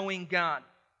of knowing God.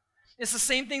 It's the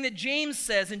same thing that James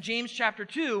says in James chapter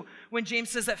 2 when James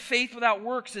says that faith without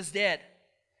works is dead.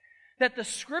 That the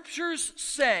scriptures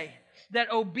say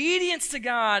that obedience to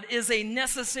God is a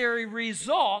necessary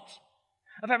result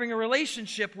of having a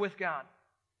relationship with God.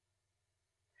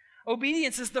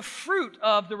 Obedience is the fruit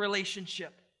of the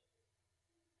relationship.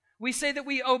 We say that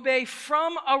we obey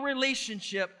from a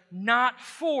relationship, not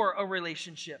for a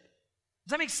relationship.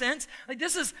 Does that make sense? Like,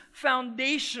 this is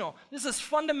foundational. This is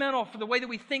fundamental for the way that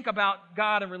we think about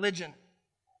God and religion.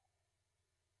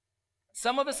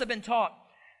 Some of us have been taught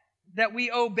that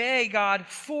we obey God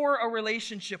for a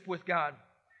relationship with God.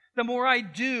 The more I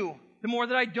do, the more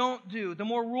that I don't do, the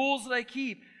more rules that I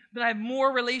keep, that I have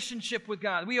more relationship with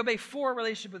God. We obey for a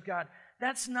relationship with God.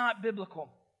 That's not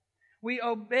biblical. We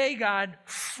obey God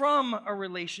from a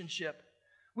relationship.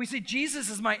 We say, Jesus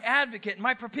is my advocate,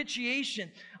 my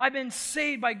propitiation. I've been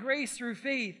saved by grace through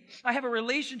faith. I have a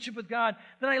relationship with God.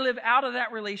 Then I live out of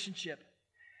that relationship.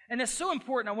 And it's so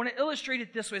important. I want to illustrate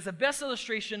it this way. It's the best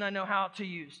illustration I know how to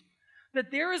use. That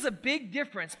there is a big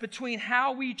difference between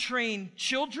how we train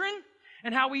children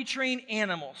and how we train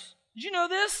animals. Did you know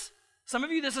this? Some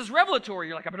of you, this is revelatory.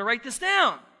 You're like, I better write this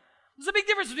down. There's a big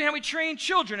difference between how we train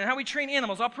children and how we train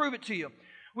animals. I'll prove it to you.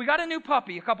 We got a new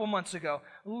puppy a couple months ago.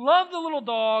 Love the little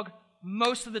dog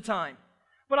most of the time.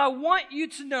 But I want you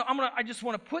to know, I just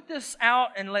want to put this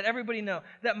out and let everybody know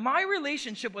that my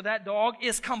relationship with that dog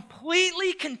is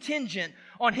completely contingent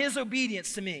on his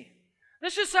obedience to me.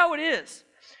 That's just how it is.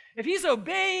 If he's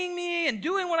obeying me and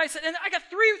doing what I said, and I got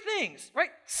 3 things, right?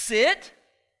 Sit,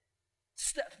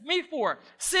 maybe 4.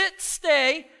 Sit,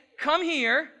 stay, come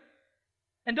here,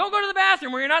 and don't go to the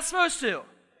bathroom where you're not supposed to.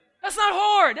 That's not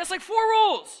hard. That's like 4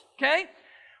 rules, okay?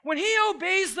 When he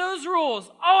obeys those rules,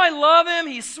 oh, I love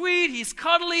him. He's sweet. He's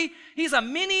cuddly. He's a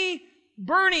mini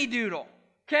Bernie doodle,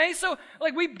 okay? So,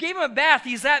 like, we gave him a bath.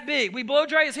 He's that big. We blow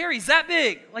dry his hair. He's that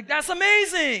big. Like, that's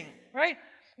amazing, right?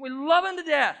 We love him to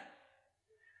death.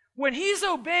 When he's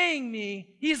obeying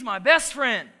me, he's my best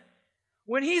friend.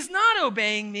 When he's not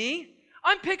obeying me,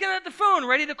 I'm picking up the phone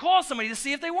ready to call somebody to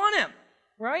see if they want him.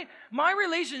 Right? My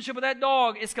relationship with that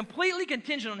dog is completely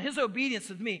contingent on his obedience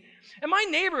with me. And my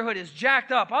neighborhood is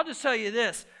jacked up. I'll just tell you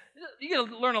this. You're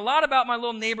going to learn a lot about my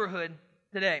little neighborhood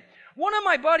today. One of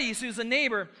my buddies who's a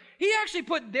neighbor, he actually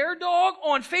put their dog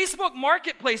on Facebook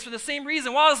Marketplace for the same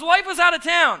reason. While his wife was out of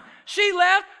town, she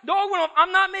left, dog went off.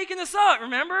 I'm not making this up,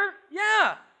 remember?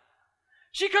 Yeah.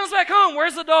 She comes back home.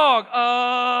 Where's the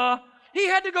dog? He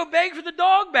had to go beg for the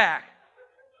dog back.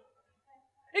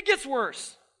 It gets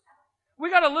worse. We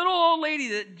got a little old lady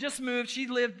that just moved. She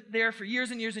lived there for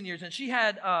years and years and years, and she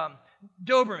had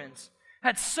Dobermans.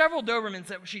 Had several Dobermans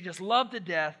that she just loved to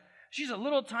death. She's a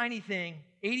little tiny thing,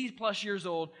 80 plus years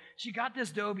old. She got this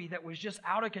Dobie that was just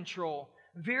out of control.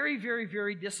 Very, very,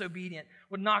 very disobedient.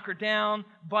 Would knock her down,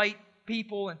 bite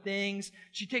people and things.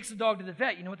 She takes the dog to the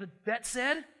vet. You know what the vet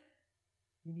said?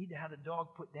 You need to have the dog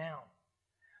put down.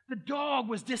 The dog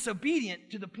was disobedient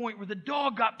to the point where the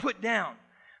dog got put down.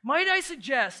 Might I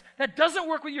suggest that doesn't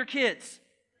work with your kids,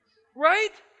 right?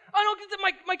 I don't get to,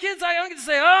 my kids, I don't get to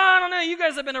say, I don't know, you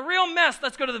guys have been a real mess,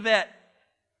 let's go to the vet.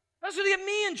 That's going to get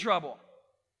me in trouble.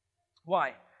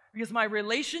 Why? Because my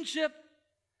relationship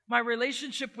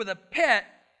with a pet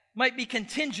might be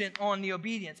contingent on the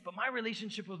obedience, but my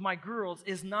relationship with my girls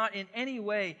is not in any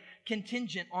way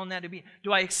contingent on that obedience.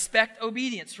 Do I expect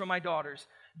obedience from my daughters?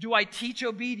 Do I teach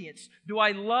obedience? Do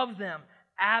I love them?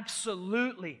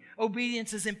 Absolutely.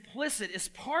 Obedience is implicit, is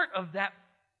part of that.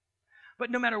 But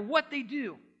no matter what they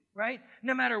do, right?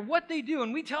 No matter what they do,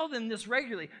 and we tell them this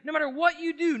regularly, no matter what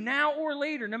you do now or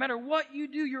later, no matter what you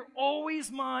do, you're always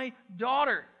my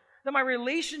daughter. That my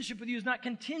relationship with you is not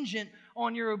contingent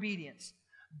on your obedience.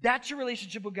 That's your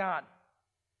relationship with God.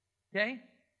 Okay?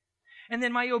 And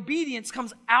then my obedience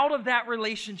comes out of that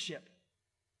relationship.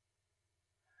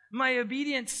 My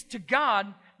obedience to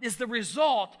God is the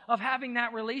result of having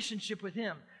that relationship with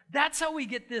Him. That's how we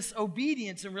get this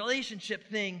obedience and relationship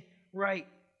thing right.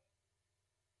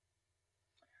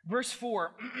 Verse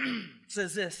 4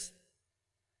 says this: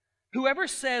 whoever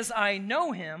says, I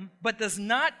know Him, but does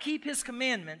not keep His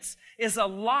commandments is a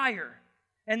liar,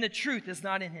 and the truth is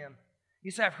not in him. You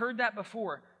say, I've heard that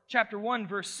before. chapter 1,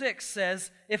 verse 6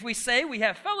 says, "If we say we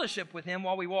have fellowship with him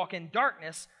while we walk in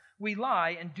darkness, we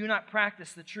lie and do not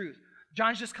practice the truth."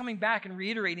 John's just coming back and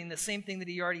reiterating the same thing that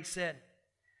he already said.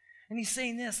 And he's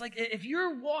saying this, like, if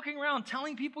you're walking around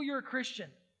telling people you're a Christian,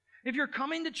 if you're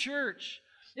coming to church,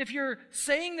 if you're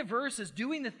saying the verses,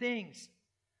 doing the things,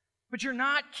 but you're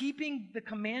not keeping the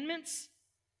commandments,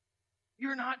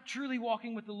 you're not truly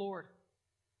walking with the Lord.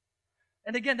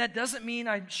 And again, that doesn't mean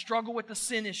I struggle with the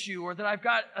sin issue or that I've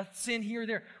got a sin here or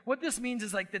there. What this means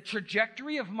is like the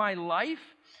trajectory of my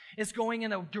life is going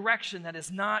in a direction that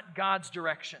is not God's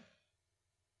direction.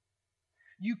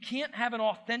 You can't have an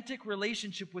authentic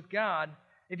relationship with God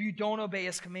if you don't obey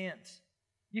His commands.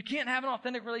 You can't have an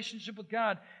authentic relationship with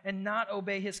God and not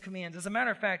obey His commands. As a matter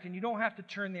of fact, and you don't have to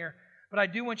turn there, but I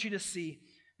do want you to see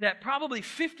that probably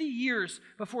 50 years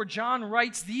before John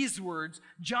writes these words,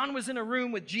 John was in a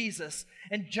room with Jesus,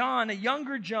 and John, a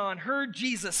younger John, heard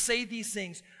Jesus say these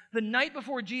things. The night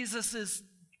before Jesus'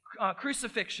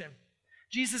 crucifixion,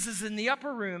 Jesus is in the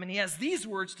upper room, and he has these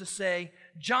words to say.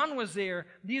 John was there,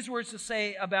 these words to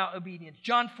say about obedience.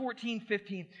 John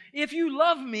 14:15. "If you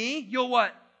love me, you'll"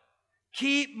 what?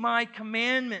 "Keep my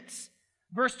commandments."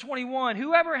 Verse 21.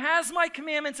 "Whoever has my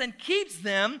commandments and keeps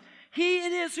them, he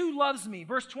it is who loves me."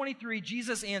 Verse 23,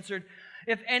 Jesus answered,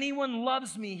 "If anyone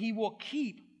loves me, he will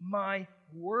keep my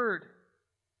word."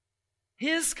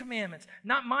 His commandments,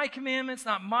 not my commandments,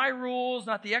 not my rules,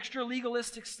 not the extra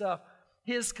legalistic stuff.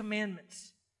 His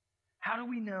commandments. How do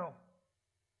we know?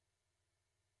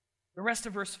 The rest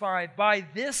of verse 5, "By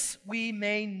this we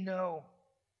may know,"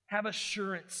 have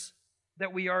assurance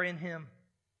that we are in Him.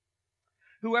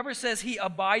 "Whoever says he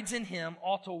abides in Him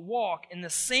ought to walk in the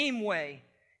same way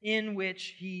in which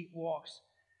He walks."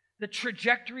 The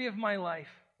trajectory of my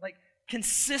life, like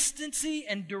consistency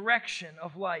and direction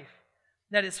of life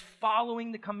that is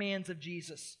following the commands of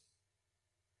Jesus.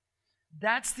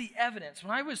 That's the evidence.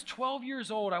 When I was 12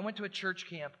 years old, I went to a church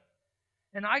camp.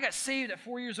 And I got saved at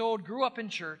 4 years old, grew up in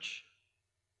church.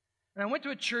 And I went to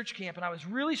a church camp, and I was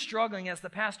really struggling as the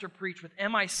pastor preached with,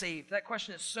 am I saved? That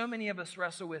question that so many of us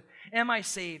wrestle with. Am I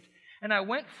saved? And I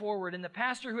went forward, and the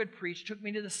pastor who had preached took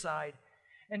me to the side.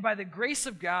 And by the grace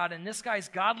of God and this guy's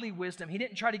godly wisdom, he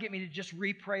didn't try to get me to just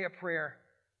re-pray a prayer.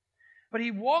 But he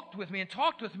walked with me and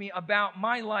talked with me about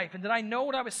my life. And did I know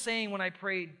what I was saying when I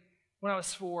prayed when I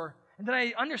was 4? And did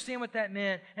I understand what that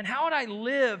meant? And how had I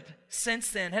lived since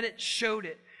then? Had it showed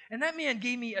it? And that man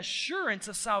gave me assurance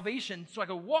of salvation so I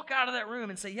could walk out of that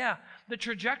room and say, yeah, the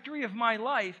trajectory of my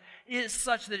life is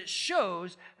such that it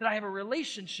shows that I have a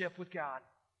relationship with God.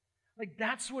 Like,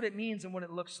 that's what it means and what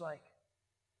it looks like.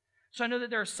 So I know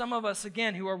that there are some of us,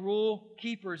 again, who are rule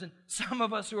keepers and some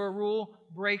of us who are rule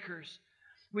breakers.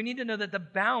 We need to know that the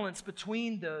balance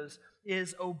between those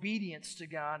is obedience to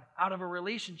God out of a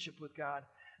relationship with God.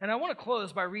 And I want to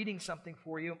close by reading something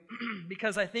for you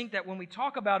because I think that when we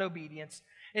talk about obedience,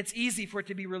 it's easy for it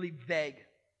to be really vague.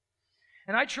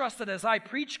 And I trust that as I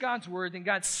preach God's word, then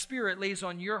God's Spirit lays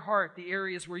on your heart the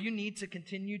areas where you need to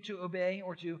continue to obey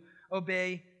or to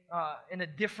obey in a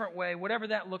different way, whatever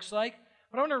that looks like.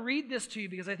 But I want to read this to you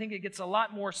because I think it gets a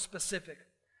lot more specific.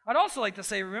 I'd also like to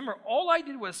say, remember, all I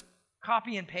did was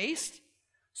copy and paste.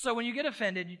 So when you get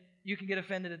offended, you can get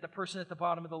offended at the person at the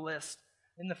bottom of the list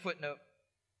in the footnote.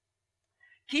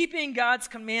 Keeping God's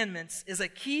commandments is a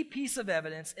key piece of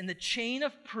evidence in the chain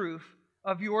of proof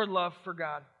of your love for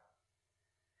God.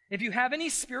 If you have any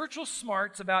spiritual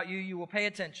smarts about you, you will pay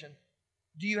attention.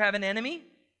 Do you have an enemy?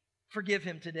 Forgive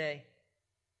him today.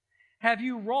 Have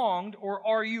you wronged or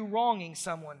are you wronging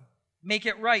someone? Make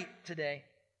it right today.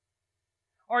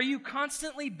 Are you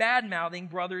constantly bad-mouthing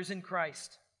brothers in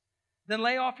Christ? Then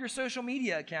lay off your social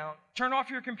media account. Turn off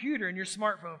your computer and your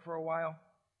smartphone for a while.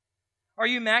 Are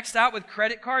you maxed out with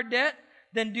credit card debt?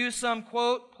 Then do some,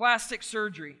 quote, plastic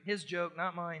surgery. His joke,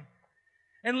 not mine.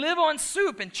 And live on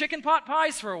soup and chicken pot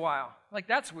pies for a while. Like,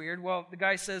 that's weird. Well, the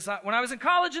guy says, when I was in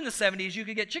college in the 70s, you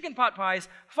could get chicken pot pies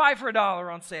 5 for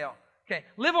 $1 on sale. Okay,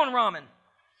 live on ramen.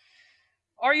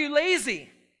 Are you lazy?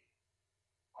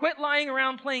 Quit lying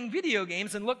around playing video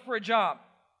games and look for a job.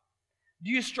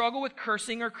 Do you struggle with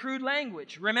cursing or crude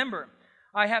language? Remember,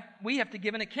 we have to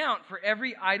give an account for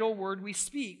every idle word we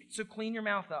speak, so clean your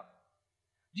mouth up.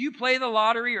 Do you play the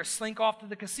lottery or slink off to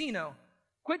the casino?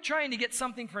 Quit trying to get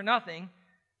something for nothing.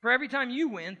 For every time you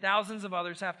win, thousands of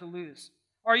others have to lose.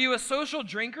 Are you a social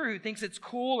drinker who thinks it's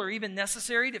cool or even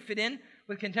necessary to fit in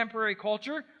with contemporary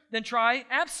culture? Then try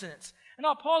abstinence. And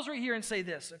I'll pause right here and say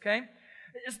this, okay?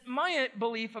 My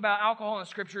belief about alcohol in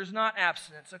Scripture is not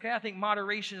abstinence, okay? I think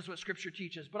moderation is what Scripture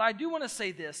teaches. But I do want to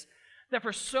say this, that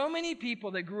for so many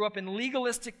people that grew up in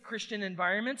legalistic Christian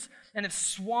environments and have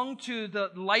swung to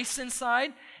the license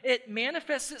side, it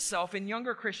manifests itself in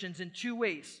younger Christians in two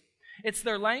ways. It's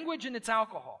their language and it's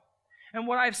alcohol. And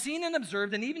what I've seen and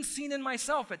observed, and even seen in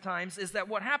myself at times, is that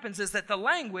what happens is that the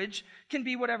language can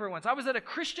be whatever it wants. I was at a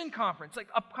Christian conference, like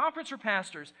a conference for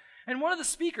pastors, and one of the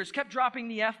speakers kept dropping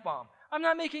the F-bomb. I'm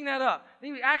not making that up.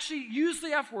 They actually used the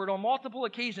F word on multiple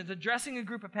occasions, addressing a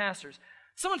group of pastors.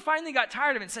 Someone finally got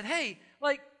tired of it and said, hey,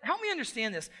 help me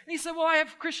understand this. And he said, well, I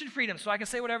have Christian freedom, so I can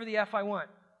say whatever the F I want.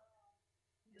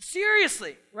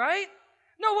 Seriously, right?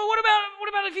 No, well, what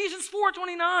about Ephesians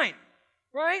 4:29,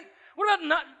 right? What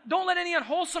about don't let any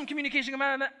unwholesome communication come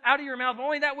out of your mouth, but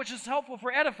only that which is helpful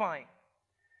for edifying?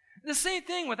 The same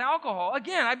thing with alcohol.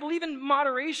 Again, I believe in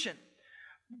moderation.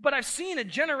 But I've seen a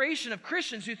generation of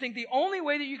Christians who think the only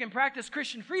way that you can practice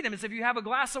Christian freedom is if you have a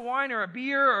glass of wine or a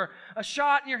beer or a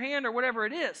shot in your hand or whatever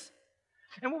it is.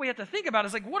 And what we have to think about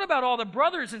is what about all the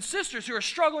brothers and sisters who are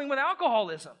struggling with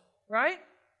alcoholism, right?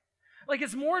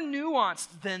 It's more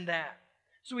nuanced than that.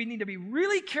 So we need to be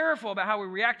really careful about how we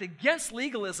react against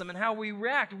legalism and how we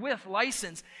react with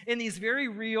license in these very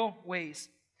real ways.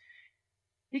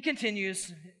 He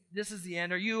continues, this is the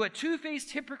end. Are you a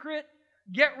two-faced hypocrite?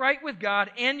 Get right with God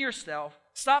and yourself.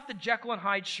 Stop the Jekyll and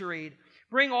Hyde charade.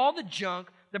 Bring all the junk,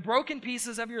 the broken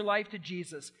pieces of your life to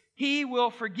Jesus. He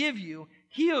will forgive you,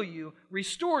 heal you,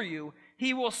 restore you.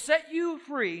 He will set you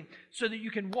free so that you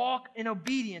can walk in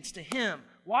obedience to Him.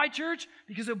 Why, church?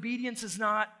 Because obedience is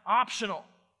not optional.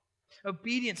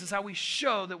 Obedience is how we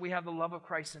show that we have the love of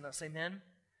Christ in us. Amen?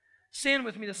 Stand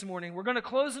with me this morning. We're going to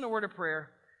close in a word of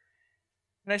prayer.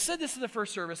 And I said this in the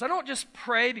first service. I don't just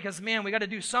pray because, man, we got to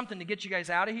do something to get you guys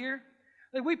out of here.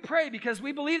 We pray because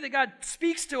we believe that God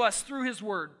speaks to us through His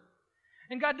Word.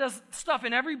 And God does stuff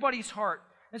in everybody's heart.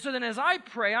 And so then as I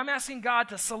pray, I'm asking God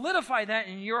to solidify that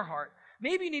in your heart.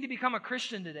 Maybe you need to become a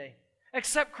Christian today.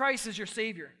 Accept Christ as your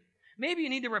Savior. Maybe you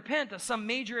need to repent of some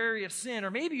major area of sin, or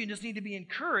maybe you just need to be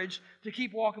encouraged to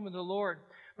keep walking with the Lord.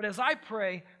 But as I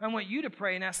pray, I want you to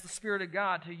pray and ask the Spirit of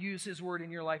God to use His Word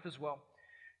in your life as well.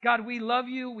 God, we love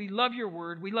you. We love your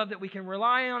word. We love that we can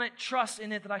rely on it, trust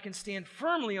in it, that I can stand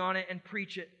firmly on it and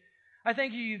preach it. I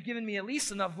thank you you've given me at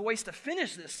least enough voice to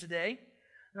finish this today.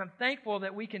 And I'm thankful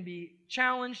that we can be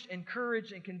challenged,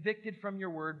 encouraged, and convicted from your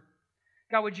word.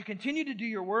 God, would you continue to do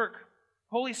your work?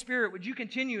 Holy Spirit, would you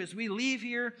continue as we leave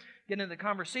here, get into the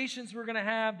conversations we're going to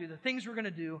have, do the things we're going to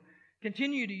do,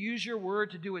 continue to use your word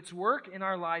to do its work in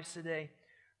our lives today.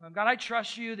 God, I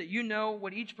trust you that you know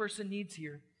what each person needs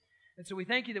here. And so we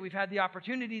thank you that we've had the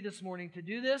opportunity this morning to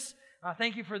do this.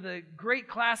 Thank you for the great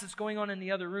class that's going on in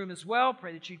the other room as well.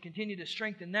 Pray that you continue to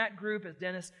strengthen that group as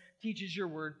Dennis teaches your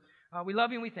word. We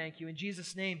love you and we thank you. In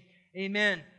Jesus' name, amen.